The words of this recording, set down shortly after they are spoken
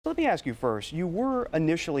let me ask you first, you were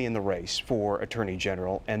initially in the race for Attorney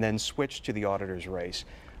General and then switched to the auditor's race.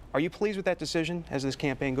 Are you pleased with that decision as this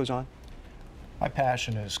campaign goes on? My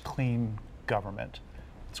passion is clean government.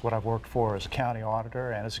 It's what I've worked for as a county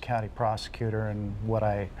auditor and as a county prosecutor, and what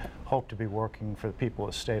I hope to be working for the people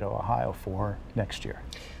of the state of Ohio for next year.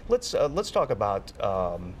 Let's talk about,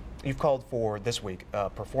 you've called for this week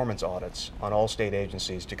performance audits on all state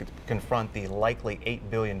agencies to confront the likely $8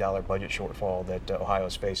 billion budget shortfall that Ohio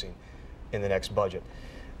is facing in the next budget.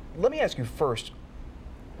 Let me ask you first,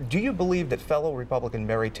 do you believe that fellow Republican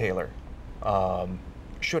Mary Taylor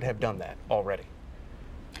should have done that already?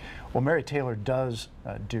 Well, Mary Taylor does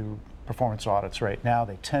do performance audits right now.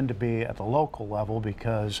 They tend to be at the local level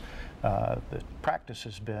because the practice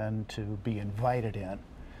has been to be invited in.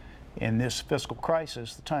 In this fiscal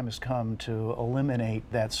crisis, the time has come to eliminate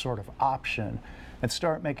that sort of option and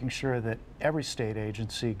start making sure that every state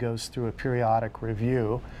agency goes through a periodic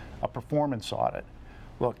review, a performance audit.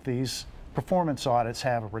 Look, these performance audits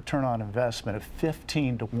have a return on investment of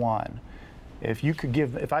 15 to 1.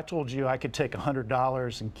 If I told you I could take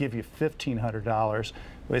 $100 and give you $1,500,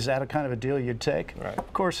 is that a kind of a deal you'd take? Right.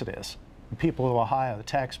 Of course it is. The people of Ohio, the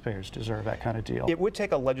taxpayers, deserve that kind of deal. It would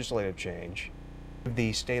take a legislative change.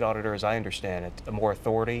 The state auditor, as I understand it, more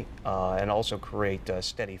authority and also create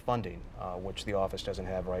steady funding, which the office doesn't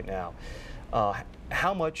have right now.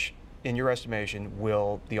 How much, in your estimation,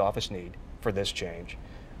 will the office need for this change?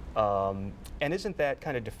 And isn't that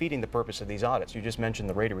kind of defeating the purpose of these audits? You just mentioned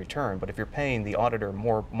the rate of return, but if you're paying the auditor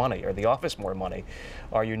more money or the office more money,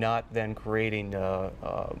 are you not then creating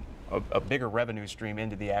a bigger revenue stream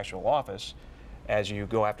into the actual office as you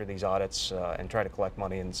go after these audits and try to collect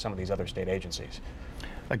money in some of these other state agencies?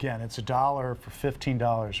 Again, it's $1 for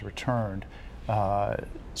 $15 returned.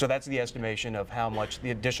 So that's the estimation of how much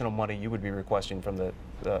the additional money you would be requesting from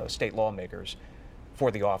the state lawmakers for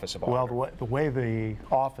the Office of Auditor. Well, the way the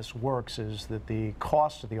office works is that the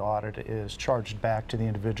cost of the audit is charged back to the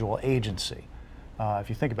individual agency. If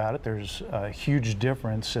you think about it, there's a huge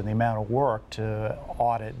difference in the amount of work to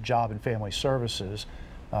audit Job and Family Services,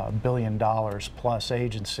 $1 billion plus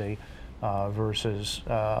agency versus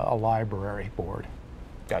a library board.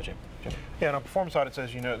 Gotcha. Yeah, and a performance audit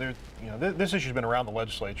says, this issue's been around the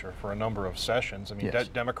legislature for a number of sessions. I mean, yes.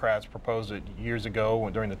 Democrats proposed it years ago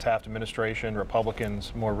during the Taft administration,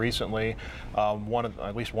 Republicans more recently.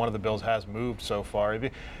 At least one of the bills has moved so far.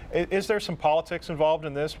 Is there some politics involved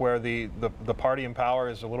in this where the party in power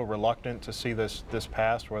is a little reluctant to see this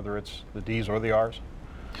passed, whether it's the D's or the R's?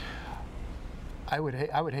 I would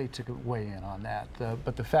hate to weigh in on that,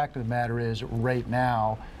 but the fact of the matter is, right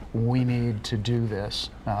now, we need to do this.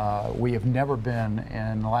 We have never been,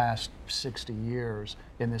 in the last 60 years,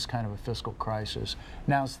 in this kind of a fiscal crisis.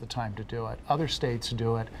 Now's the time to do it. Other states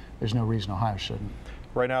do it. There's no reason Ohio shouldn't.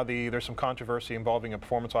 Right now, there's some controversy involving a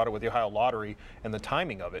performance audit with the Ohio Lottery and the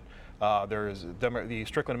timing of it. The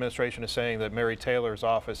Strickland administration is saying that Mary Taylor's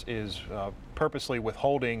office is purposely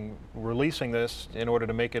withholding releasing this in order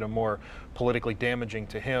to make it a more politically damaging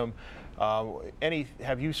to him.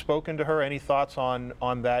 Have you spoken to her? Any thoughts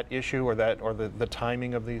on that issue or the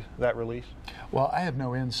timing of that release? Well, I have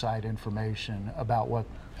no inside information about what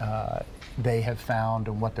they have found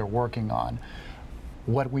and what they're working on.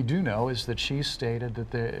 What we do know is that she stated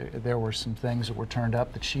that there were some things that were turned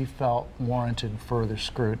up that she felt warranted further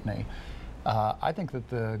scrutiny. I think that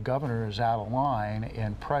the governor is out of line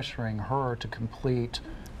in pressuring her to complete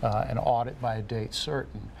an audit by a date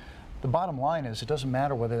certain. The bottom line is, it doesn't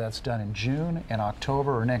matter whether that's done in June, in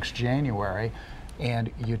October, or next January, and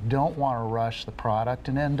you don't want to rush the product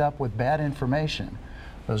and end up with bad information.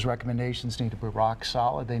 Those recommendations need to be rock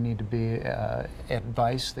solid. They need to be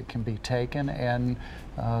advice that can be taken and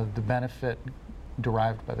the benefit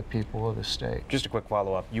derived by the people of the state. Just a quick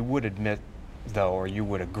follow-up. You would admit, though, or you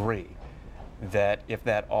would agree, that if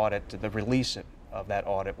that audit, the release of that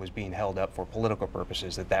audit was being held up for political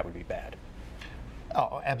purposes, that would be bad?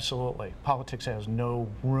 Oh, absolutely. Politics has no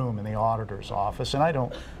room in the auditor's office, and I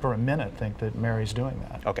don't for a minute think that Mary's doing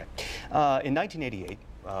that. Okay. In 1988,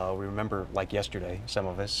 we remember like yesterday, some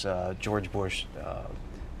of us, George Bush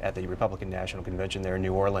at the Republican National Convention there in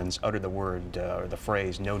New Orleans uttered the word, or the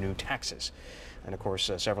phrase, no new taxes. And of course,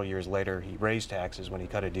 several years later, he raised taxes when he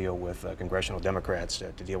cut a deal with congressional Democrats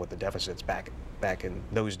to deal with the deficits back in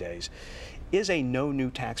those days. Is a no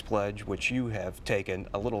new tax pledge, which you have taken,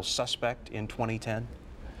 a little suspect in 2010,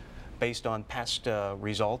 based on past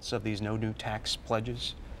results of these no new tax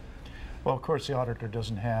pledges? Well, of course, the auditor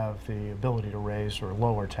doesn't have the ability to raise or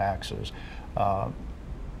lower taxes.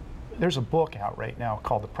 There's a book out right now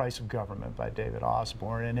called The Price of Government by David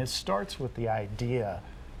Osborne, and it starts with the idea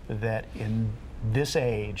that in this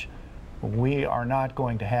age, we are not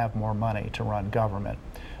going to have more money to run government.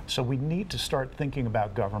 So we need to start thinking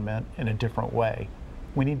about government in a different way.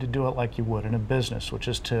 We need to do it like you would in a business, which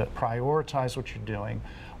is to prioritize what you're doing,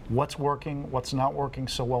 what's working, what's not working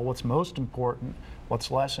so well, what's most important,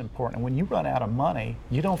 what's less important. And when you run out of money,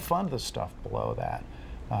 you don't fund the stuff below that.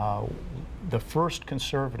 The first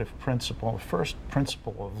conservative principle, first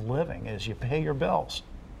principle of living is you pay your bills.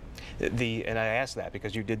 And I asked that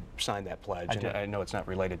because you did sign that pledge, and I know it's not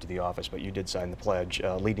related to the office, but you did sign the pledge,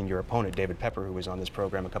 leading your opponent, David Pepper, who was on this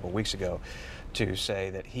program a couple of weeks ago, to say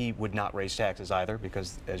that he would not raise taxes either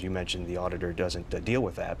because, as you mentioned, the auditor doesn't deal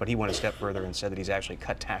with that. But he went a step further and said that he's actually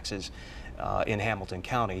cut taxes in Hamilton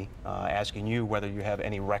County, asking you whether you have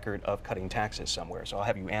any record of cutting taxes somewhere. So I'll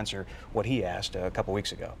have you answer what he asked a couple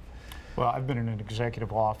weeks ago. Well, I've been in an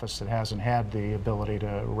executive office that hasn't had the ability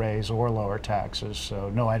to raise or lower taxes, so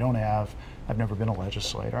no, I don't have, I've never been a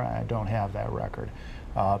legislator, I don't have that record.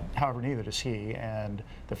 However, neither does he, and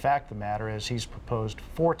the fact of the matter is he's proposed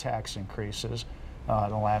 4 tax increases in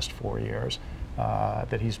the last 4 years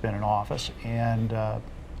that he's been in office, and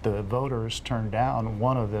the voters turned down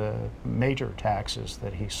one of the major taxes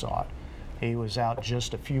that he sought. He was out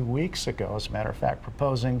just a few weeks ago, as a matter of fact,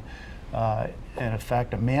 proposing in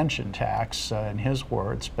effect a mansion tax in his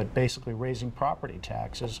words, but basically raising property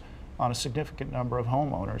taxes on a significant number of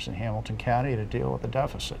homeowners in Hamilton County to deal with the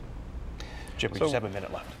deficit. Jim, we just have a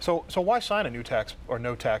minute left. So why sign a new tax or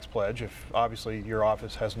no tax pledge if obviously your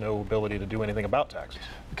office has no ability to do anything about taxes?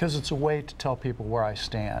 Because it's a way to tell people where I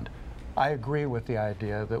stand. I agree with the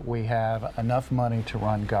idea that we have enough money to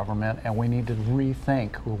run government and we need to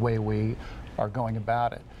rethink the way we are going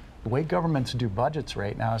about it. The way governments do budgets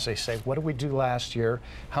right now is they say, what did we do last year?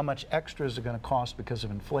 How much extra is it going to cost because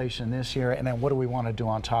of inflation this year? And then what do we want to do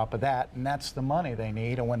on top of that? And that's the money they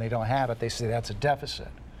need. And when they don't have it, they say that's a deficit.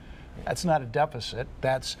 That's not a deficit.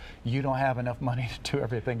 That's you don't have enough money to do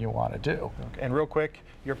everything you want to do. Okay. And real quick,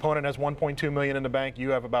 your opponent has $1.2 million in the bank.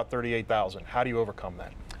 You have about $38,000. How do you overcome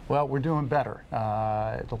that? Well, we're doing better.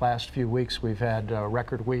 The last few weeks we've had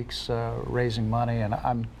record weeks raising money, and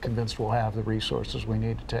I'm convinced we'll have the resources we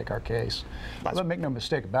need to take our case. But make no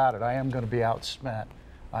mistake about it, I am going to be outspent.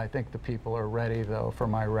 I think the people are ready, though, for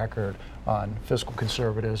my record on fiscal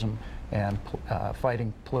conservatism and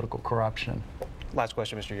fighting political corruption. Last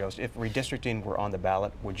question, Mr. Yost. If redistricting were on the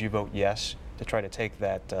ballot, would you vote yes to try to take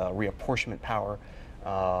that reapportionment power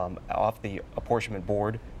off the apportionment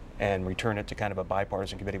board and return it to kind of a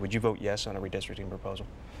bipartisan committee? Would you vote yes on a redistricting proposal?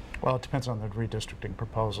 Well, it depends on the redistricting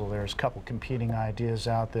proposal. There's a couple competing ideas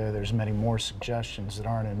out there. There's many more suggestions that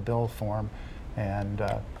aren't in bill form, and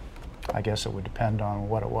I guess it would depend on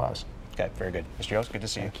what it was. Okay, very good. Mr. Yost, good to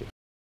see you. Thank you.